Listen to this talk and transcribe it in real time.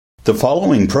The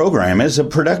following program is a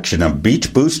production of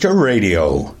Beach Booster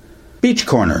Radio. Beach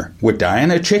Corner with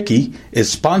Dianna Chycki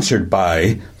is sponsored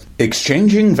by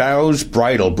Exchanging Vows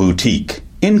Bridal Boutique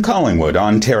in Collingwood,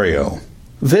 Ontario.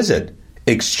 Visit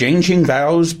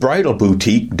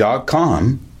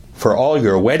exchangingvowsbridalboutique.com for all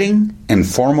your wedding and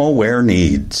formal wear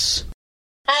needs.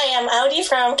 Hi, I'm Audi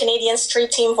from Canadian Street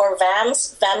Team for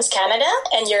VAMPS Canada,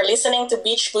 and you're listening to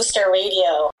Beach Booster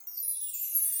Radio.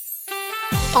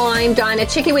 I'm Dianna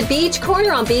Chycki with Beach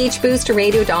Corner on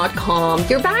beachboosterradio.com,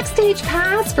 your backstage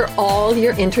pass for all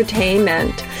your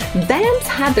entertainment. VAMPS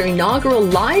had their inaugural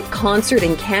live concert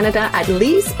in Canada at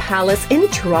Lee's Palace in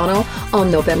Toronto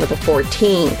on November the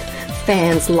 14th.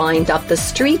 Fans lined up the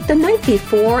street the night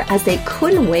before as they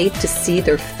couldn't wait to see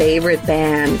their favorite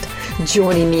band.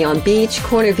 Joining me on Beach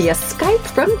Corner via Skype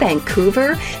from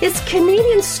Vancouver is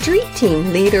Canadian Street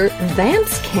Team leader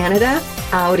VAMPS Canada,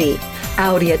 Audi.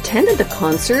 Audi attended the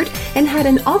concert and had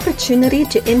an opportunity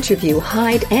to interview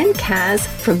HYDE and K.A.Z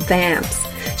from VAMPS.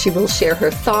 She will share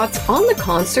her thoughts on the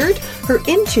concert, her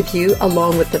interview,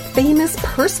 along with the famous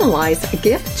personalized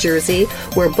gift jersey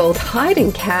where both HYDE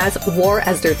and K.A.Z wore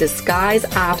as their disguise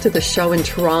after the show in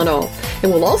Toronto.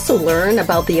 And we'll also learn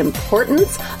about the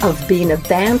importance of being a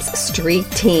VAMPS Street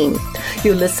Team.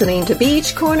 You're listening to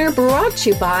Beach Corner, brought to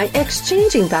you by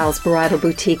Exchanging Vows Bridal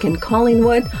Boutique in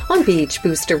Collingwood on Beach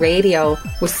Booster Radio,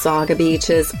 Wasaga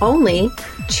Beach's only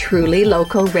truly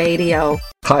local radio.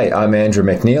 Hi, I'm Andrew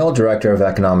McNeil, Director of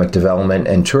Economic Development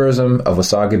and Tourism of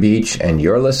Wasaga Beach, and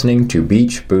you're listening to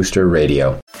Beach Booster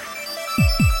Radio.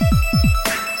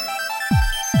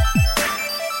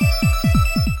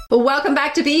 Welcome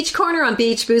back to Beach Corner on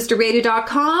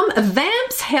beachboosterradio.com.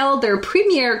 VAMPS held their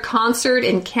premiere concert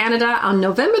in Canada on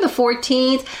November the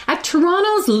 14th at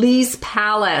Toronto's Lee's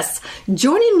Palace.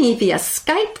 Joining me via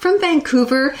Skype from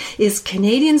Vancouver is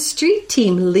Canadian Street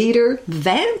Team leader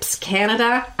VAMPS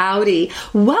Canada, Audi.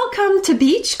 Welcome to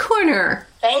Beach Corner.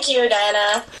 Thank you,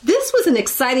 Diana. This was an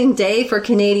exciting day for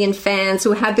Canadian fans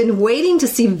who have been waiting to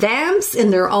see VAMPS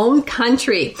in their own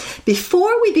country.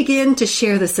 Before we begin to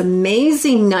share this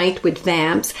amazing night with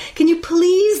VAMPS, can you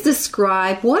please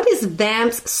describe what is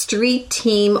VAMPS Street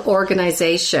Team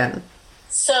organization?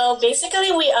 So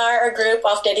basically, we are a group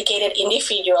of dedicated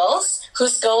individuals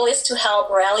whose goal is to help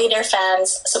rally their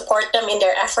fans, support them in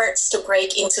their efforts to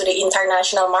break into the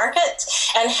international market,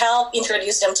 and help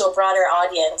introduce them to a broader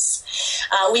audience.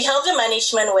 We help the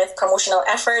management with promotional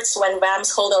efforts when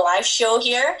VAMPS hold a live show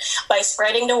here by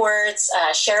spreading the words,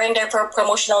 sharing their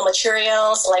promotional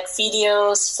materials like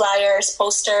videos, flyers,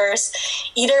 posters,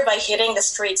 either by hitting the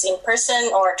streets in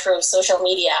person or through social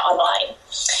media online.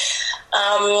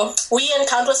 We and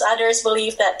countless others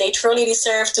believe that they truly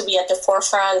deserve to be at the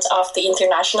forefront of the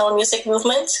international music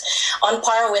movement, on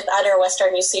par with other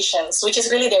Western musicians, which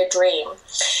is really their dream.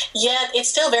 Yet, it's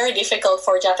still very difficult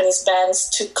for Japanese bands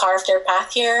to carve their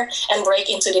path here and break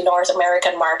into the North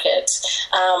American market.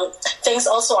 Things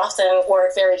also often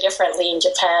work very differently in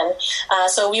Japan,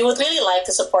 so we would really like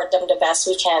to support them the best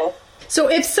we can. So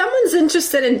if someone's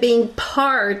interested in being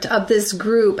part of this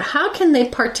group, how can they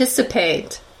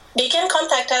participate? They can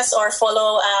contact us or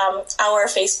follow our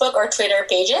Facebook or Twitter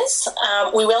pages.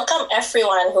 We welcome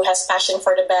everyone who has passion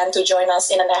for the band to join us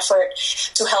in an effort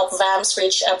to help VAMPS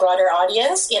reach a broader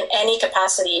audience in any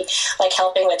capacity, like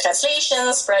helping with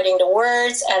translations, spreading the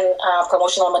words, and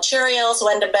promotional materials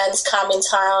when the bands come in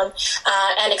town,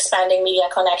 and expanding media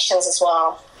connections as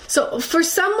well. So for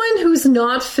someone who's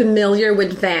not familiar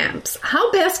with VAMPS, how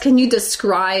best can you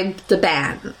describe the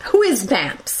band? Who is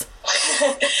VAMPS?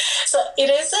 So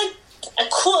it is a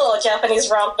cool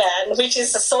Japanese rock band, which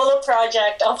is a solo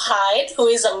project of HYDE, who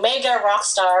is a mega rock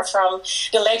star from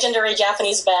the legendary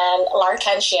Japanese band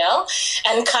L'Arc-en-Ciel,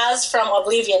 and K.A.Z from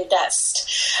Oblivion Dust.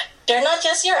 They're not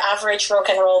just your average rock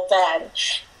and roll band.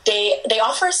 They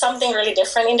offer something really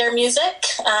different in their music.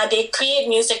 They create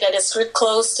music that is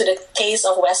close to the taste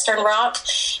of Western rock,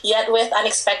 yet with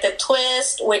unexpected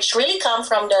twists, which really come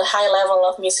from the high level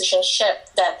of musicianship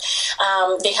that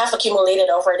they have accumulated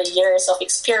over the years of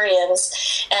experience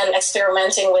and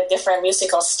experimenting with different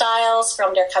musical styles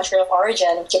from their country of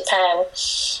origin, Japan.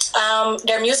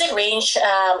 Their music range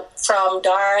from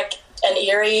dark and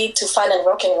eerie to fun and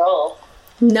rock and roll.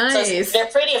 Nice. So they're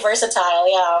pretty versatile,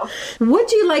 yeah. What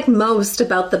do you like most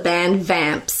about the band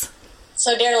VAMPS?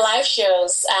 So their live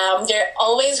shows, they're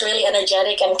always really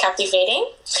energetic and captivating.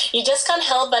 You just can't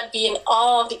help but be in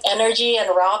awe of the energy and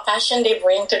raw passion they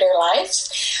bring to their lives.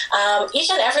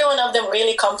 Each and every one of them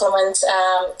really comes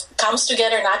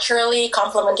together naturally,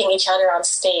 complementing each other on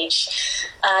stage.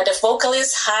 The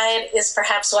vocalist, HYDE, is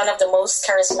perhaps one of the most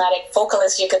charismatic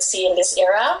vocalists you could see in this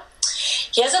era.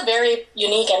 He has a very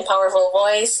unique and powerful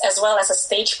voice, as well as a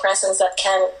stage presence that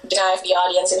can drive the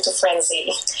audience into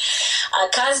frenzy.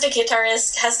 K.A.Z, the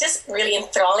guitarist, has this really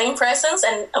enthralling presence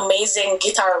and amazing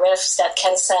guitar riffs that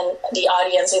can send the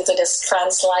audience into this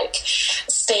trance-like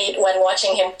state when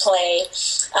watching him play.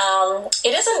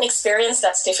 It is an experience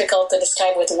that's difficult to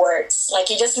describe with words. Like,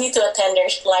 you just need to attend their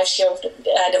live show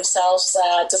themselves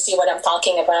to see what I'm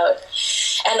talking about.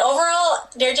 And overall,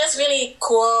 they're just really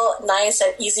cool, nice,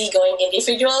 and easygoing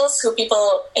individuals who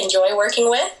people enjoy working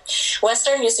with.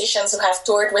 Western musicians who have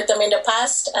toured with them in the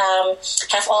past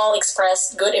have all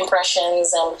expressed good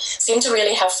impressions and seem to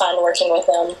really have fun working with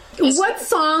them. What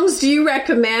songs do you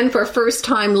recommend for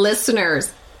first-time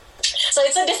listeners? So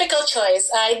it's a difficult choice.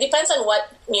 It depends on what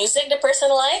music the person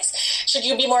likes. Should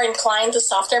you be more inclined to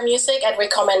softer music, I'd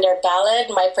recommend their ballad.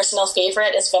 My personal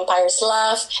favorite is Vampire's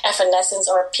Love, Evanescence,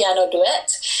 or Piano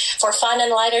Duet. For fun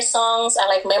and lighter songs, I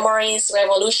like Memories,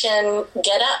 Revolution,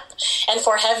 Get Up. And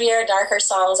for heavier, darker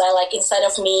songs, I like Inside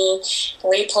of Me,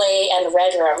 Replay, and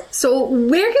Red Room. So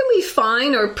where can we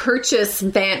find or purchase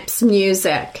VAMPS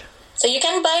music? So you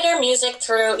can buy their music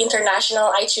through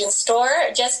international iTunes store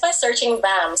just by searching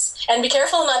VAMPS. And be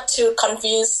careful not to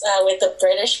confuse with the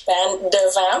British band,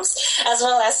 the VAMPS, as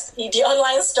well as the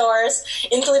online stores,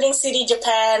 including CD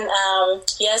Japan,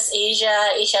 Yes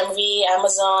Asia, HMV,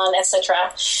 Amazon,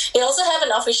 etc. They also have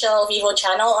an official Vivo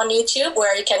channel on YouTube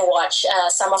where you can watch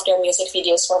some of their music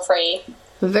videos for free.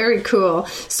 Very cool.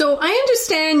 So I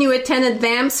understand you attended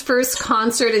VAMP's first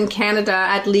concert in Canada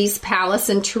at Lee's Palace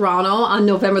in Toronto on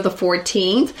November the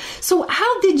 14th. So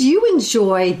how did you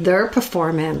enjoy their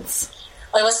performance?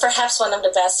 It was perhaps one of the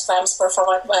best VAMPS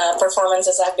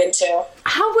performances I've been to.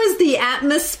 How was the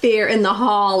atmosphere in the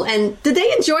hall, and did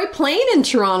they enjoy playing in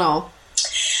Toronto?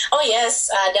 Oh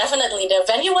yes, definitely. The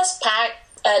venue was packed.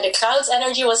 The crowd's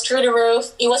energy was through the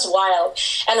roof. It was wild.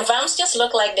 And VAMPS just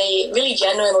looked like they really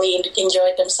genuinely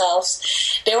enjoyed themselves.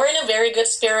 They were in a very good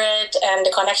spirit, and the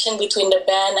connection between the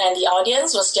band and the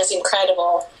audience was just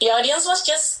incredible. The audience was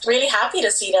just really happy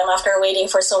to see them after waiting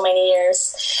for so many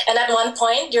years. And at one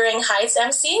point, during HYDE's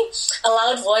MC, a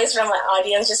loud voice from the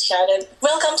audience just shouted,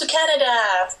 "Welcome to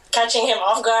Canada!" catching him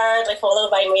off guard,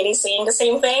 followed by Manny saying the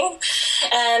same thing.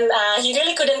 And he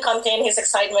really couldn't contain his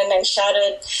excitement and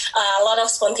shouted a lot of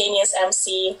spontaneous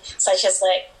MC, such as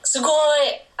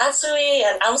 "Sugoi, Atsui,"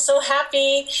 and "I'm so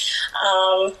happy."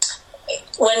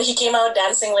 When he came out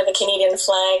dancing with the Canadian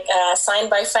flag signed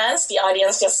by fans, the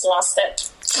audience just lost it.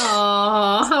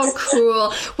 Oh, how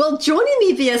cool. Well, joining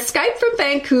me via Skype from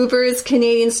Vancouver is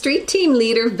Canadian Street Team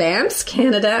leader VAMPS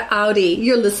Canada, Audi.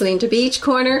 You're listening to Beach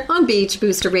Corner on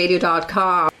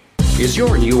beachboosterradio.com. Is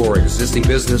your new or existing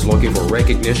business looking for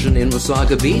recognition in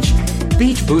Wasaga Beach?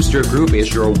 Beach Booster Group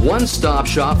is your one-stop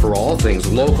shop for all things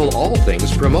local, all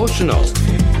things promotional.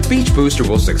 Beach Booster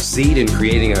will succeed in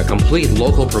creating a complete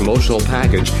local promotional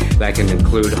package that can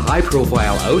include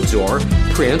high-profile outdoor,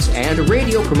 print, and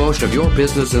radio promotion of your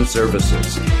business and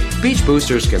services. Beach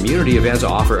Booster's community events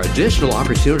offer additional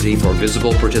opportunity for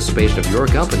visible participation of your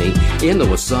company in the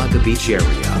Wasaga Beach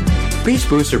area. Beach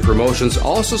Booster Promotions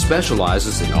also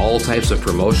specializes in all types of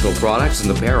promotional products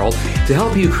and apparel to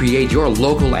help you create your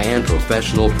local and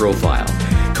professional profile.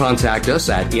 Contact us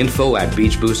at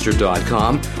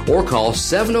info@beachbooster.com or call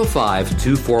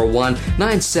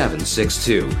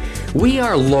 705-241-9762. We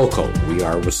are local. We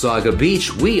are Wasaga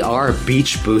Beach. We are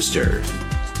Beach Booster.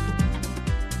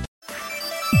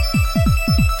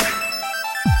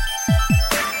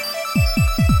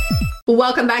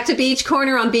 Welcome back to Beach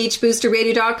Corner on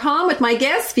beachboosterradio.com with my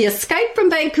guest via Skype from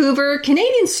Vancouver,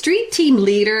 Canadian Street Team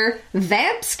leader,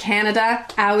 VAMPS Canada,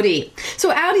 Audi.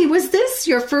 So Audi, was this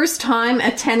your first time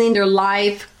attending their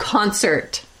live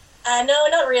concert? No,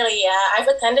 not really. I've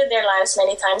attended their lives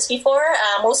many times before,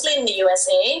 mostly in the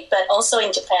USA, but also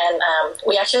in Japan.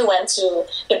 We actually went to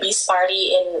the Beast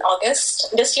Party in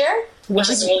August this year, which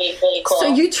is really, really cool. So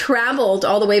you traveled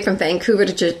all the way from Vancouver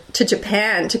to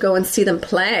Japan to go and see them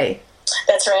play?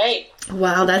 That's right.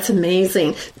 Wow, that's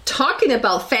amazing. Talking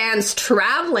about fans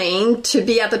traveling to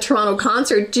be at the Toronto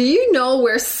concert, do you know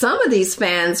where some of these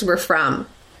fans were from?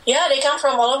 Yeah, they come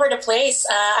from all over the place.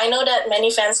 I know that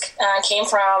many fans came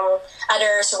from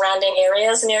other surrounding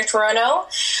areas near Toronto,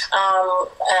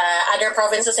 other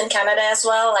provinces in Canada as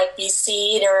well, like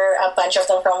BC. There were a bunch of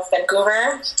them from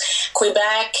Vancouver,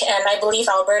 Quebec, and I believe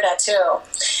Alberta too.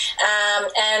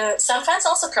 And some fans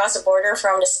also crossed the border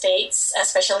from the States,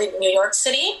 especially New York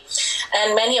City.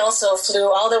 And many also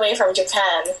flew all the way from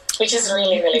Japan, which is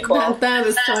really, really cool. That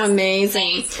is so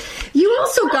amazing. You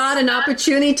also got an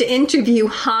opportunity to interview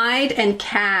HYDE and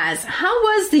K.A.Z. How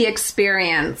was the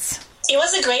experience? It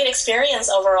was a great experience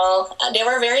overall. They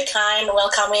were very kind,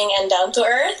 welcoming, and down to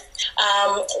earth.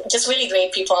 Just really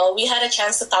great people. We had a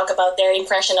chance to talk about their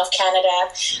impression of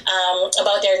Canada,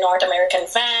 about their North American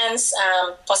fans,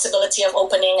 possibility of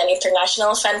opening an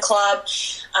international fan club,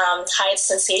 HYDE's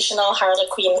sensational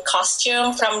Harlequin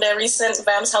costume from the recent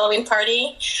VAMPS Halloween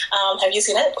party. Have you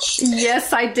seen it?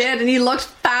 Yes, I did, and he looked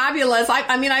fabulous.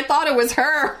 I mean, I thought it was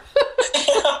her.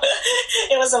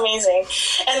 It was amazing.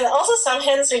 And also some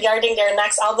hints regarding their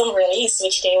next album release,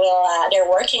 which they're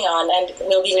working on and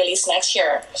will be released next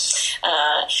year.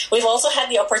 We've also had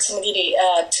the opportunity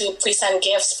to present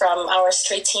gifts from our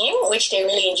street team, which they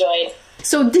really enjoyed.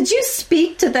 So did you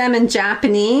speak to them in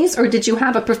Japanese, or did you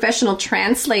have a professional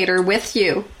translator with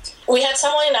you? We had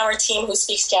someone in our team who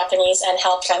speaks Japanese and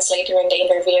helped translate during the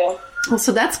interview. Oh,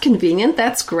 so that's convenient.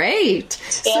 That's great.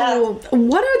 Yeah. So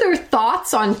what are their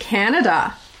thoughts on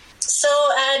Canada? So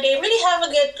they really have a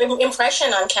good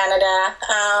impression on Canada.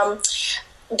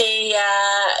 They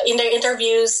in their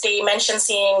interviews, they mentioned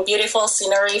seeing beautiful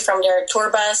scenery from their tour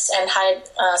bus, and HYDE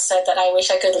said that I wish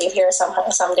I could live here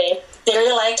someday. They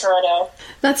really like Toronto.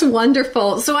 That's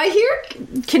wonderful. So I hear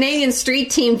Canadian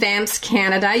Street Team VAMPS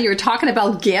Canada, you're talking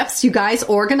about gifts. You guys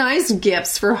organize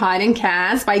gifts for HYDE and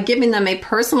K.A.Z by giving them a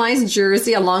personalized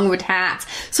jersey along with hats.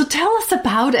 So tell us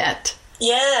about it.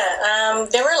 Yeah,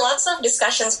 there were lots of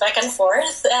discussions back and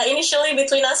forth initially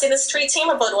between us in the street team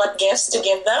about what gifts to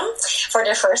give them for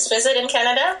their first visit in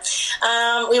Canada.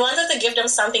 We wanted to give them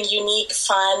something unique,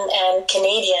 fun, and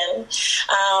Canadian.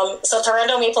 So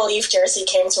Toronto Maple Leaf jersey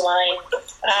came to mind.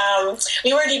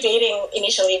 We were debating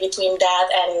initially between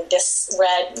that and this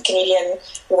red Canadian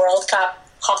World Cup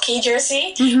hockey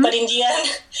jersey, but in the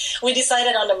end, we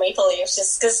decided on the Maple Leafs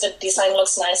just because the design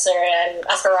looks nicer, and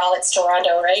after all, it's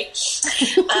Toronto, right?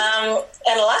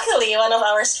 And luckily, one of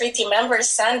our street team members,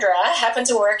 Sandra, happened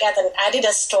to work at an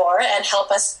Adidas store and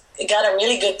helped us got a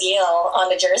really good deal on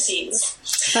the jerseys.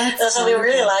 So we were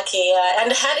really lucky. And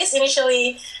the hat is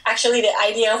initially actually the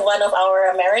idea of one of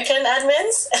our American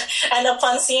admins. And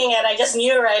upon seeing it, I just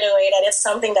knew right away that it's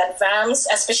something that VAMPS,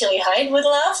 especially HYDE, would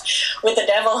love, with the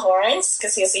devil horns,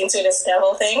 because he's into this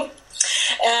devil thing.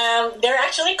 They're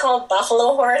actually called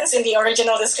buffalo horns in the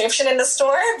original description in the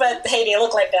store, but hey, they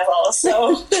look like devils.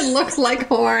 So it looks like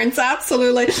horns,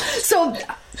 absolutely. So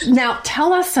now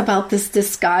tell us about this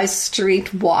disguised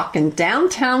street walk in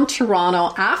downtown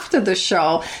Toronto after the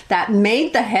show that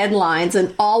made the headlines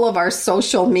in all of our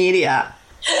social media.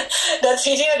 That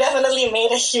video definitely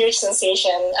made a huge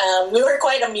sensation. We were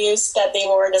quite amused that they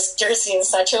wore this jersey in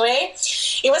such a way.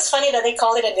 It was funny that they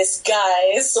called it a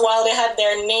disguise while they had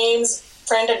their names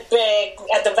printed big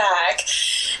at the back.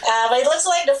 But it looks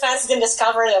like the fans didn't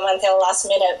discover them until last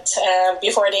minute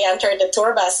before they entered the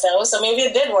tour bus, though. So maybe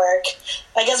it did work.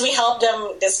 I guess we helped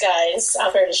them disguise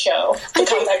after the show to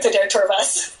come back to their tour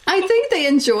bus. I think they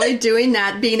enjoy doing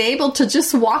that, being able to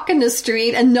just walk in the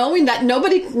street and knowing that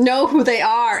nobody know who they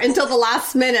are until the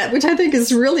last minute, which I think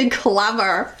is really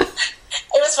clever.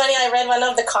 It was funny, I read one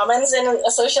of the comments in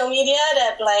social media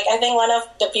that, like, I think one of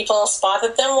the people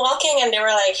spotted them walking and they were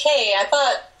like, hey, I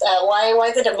thought,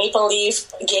 why did the Maple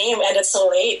Leaf game ended so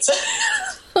late?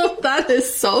 Oh, that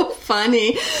is so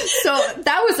funny. So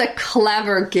that was a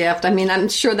clever gift. I mean, I'm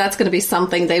sure that's going to be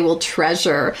something they will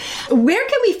treasure. Where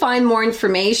can we find more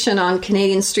information on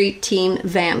Canadian Street Team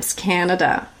VAMPS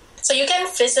Canada? So you can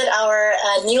visit our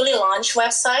newly launched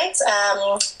website,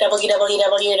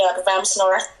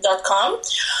 www.vampsnorth.com,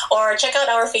 or check out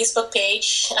our Facebook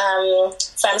page,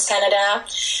 VAMPS Canada,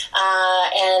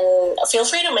 and feel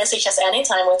free to message us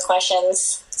anytime with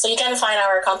questions. So you can find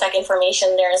our contact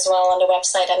information there as well on the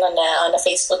website and on the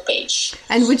Facebook page.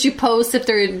 And would you post if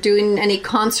they're doing any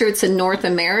concerts in North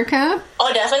America?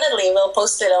 Oh, definitely. We'll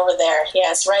post it over there.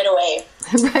 Yes, right away.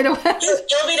 Right away.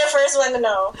 You'll be the first one to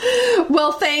know.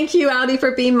 Well, thank you, Audi,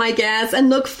 for being my guest,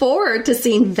 and look forward to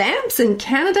seeing VAMPS in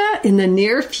Canada in the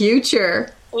near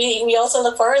future. We also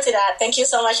look forward to that. Thank you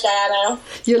so much, Dianna,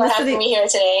 for having me here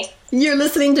today. You're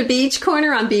listening to Beach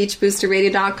Corner on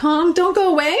BeachBoosterRadio.com. Don't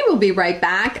go away. We'll be right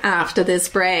back after this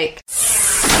break.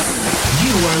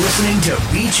 You are listening to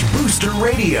Beach Booster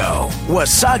Radio,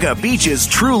 Wasaga Beach's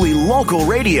truly local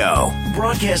radio,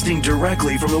 broadcasting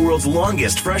directly from the world's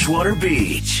longest freshwater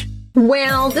beach.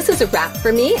 Well, this is a wrap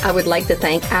for me. I would like to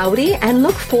thank Audi and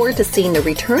look forward to seeing the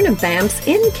return of VAMPS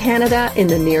in Canada in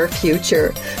the near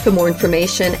future. For more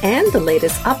information and the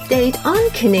latest update on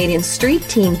Canadian Street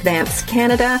Team VAMPS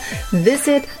Canada,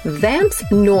 visit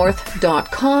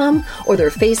vampsnorth.com or their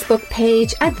Facebook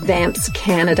page at VAMPS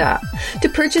Canada. To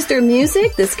purchase their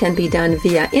music, this can be done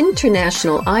via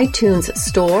international iTunes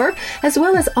store, as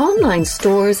well as online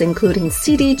stores including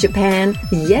CD Japan,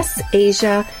 Yes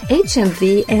Asia,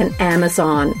 HMV, and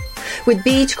Amazon. With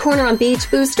Beach Corner on Beach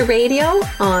Booster Radio,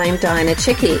 I'm Dianna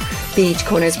Chycki. Beach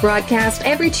Corner's broadcast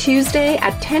every Tuesday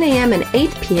at 10 a.m. and 8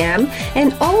 p.m.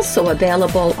 and also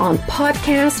available on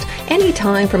podcast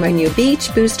anytime from our new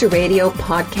Beach Booster Radio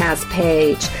podcast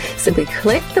page. Simply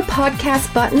click the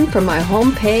podcast button from my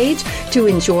homepage to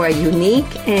enjoy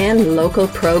unique and local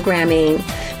programming.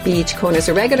 Beach Corner is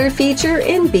a regular feature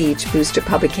in Beach Booster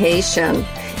publication.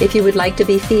 If you would like to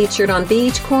be featured on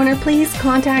Beach Corner, please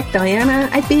contact Dianna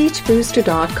at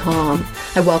beachbooster.com.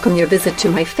 I welcome your visit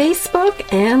to my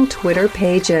Facebook and Twitter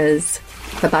pages.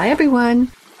 Bye-bye,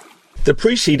 everyone. The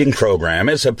preceding program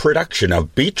is a production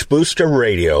of Beach Booster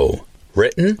Radio,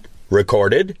 written,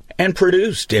 recorded, and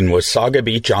produced in Wasaga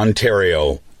Beach,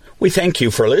 Ontario. We thank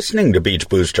you for listening to Beach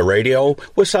Booster Radio,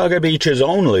 Wasaga Beach's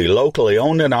only locally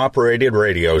owned and operated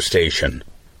radio station.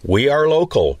 We are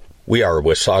local. We are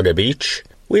Wasaga Beach.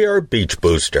 We are Beach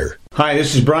Booster. Hi,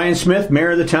 this is Brian Smith,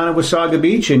 Mayor of the town of Wasaga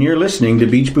Beach, and you're listening to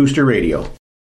Beach Booster Radio.